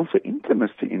that there's also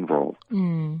intimacy involved.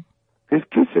 There's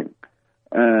kissing,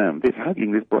 there's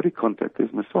hugging, there's body contact,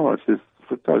 there's massage,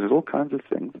 there's all kinds of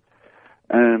things.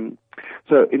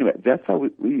 So anyway, that's how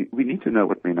we need to know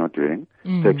what men are doing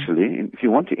sexually. And if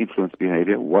you want to influence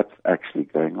behavior, what's actually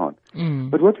going on.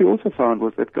 But what we also found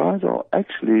was that guys are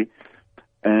actually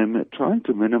trying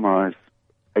to minimize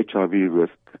HIV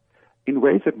risk in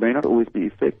ways that may not always be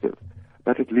effective,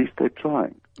 but at least they're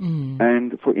trying.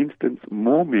 And for instance,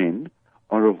 more men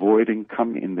are avoiding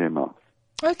cum in their mouth.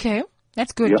 Okay,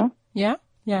 that's good. Yeah.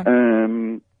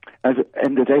 And as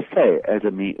they say,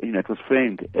 it was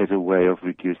framed as a way of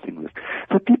reducing risk.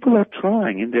 So people are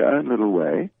trying in their own little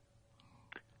way,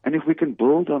 and if we can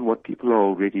build on what people are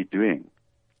already doing,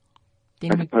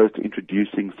 as opposed to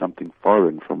introducing something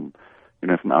foreign from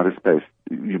outer space,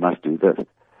 you must do this.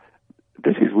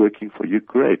 This is working for you,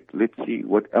 great. Let's see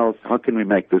what else. How can we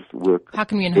make this work? How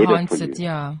can we enhance it?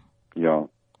 Yeah.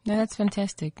 No, that's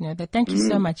fantastic. Thank you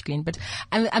so much, Glenn. But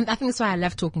and I think that's why I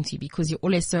love talking to you, because you're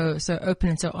always so open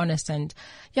and so honest. And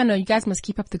you guys must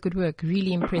keep up the good work.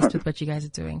 Really impressed with what you guys are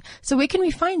doing. So where can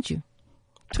we find you?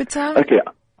 Twitter? Okay,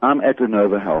 I'm at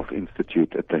Renova Health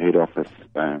Institute at the head office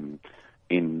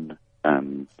in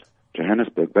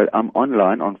Johannesburg. But I'm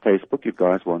online on Facebook. You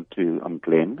guys want to? I'm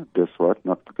Glenn. This what?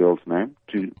 Not the girl's name.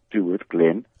 Two word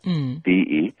Glenn.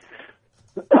 DE.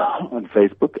 On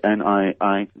Facebook, and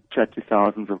I chat to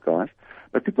thousands of guys.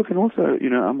 But people can also,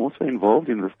 I'm also involved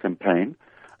in this campaign.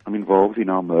 I'm involved in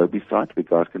our Mobi site where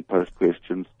guys can post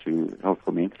questions to Health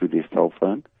for Men through their cell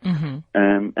phone.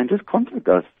 And just contact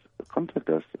us,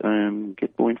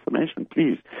 get more information,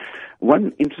 please.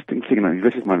 One interesting thing, and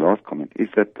this is my last comment, is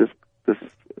that this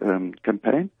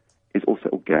campaign is also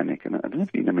organic, and I don't know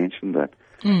if Ina mentioned that.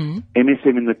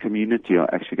 MSM in the community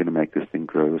are actually going to make this thing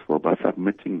grow as well by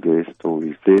submitting their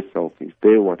stories, their selfies,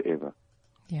 their whatever.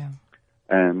 Yeah.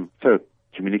 So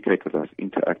communicate with us,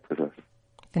 interact with us.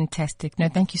 Fantastic. No,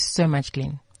 thank you so much,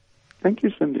 Glenn. Thank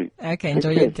you, Cindy. Okay,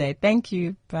 enjoy your day. Thank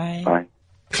you. Bye. Bye.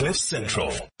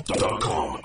 CliffCentral.com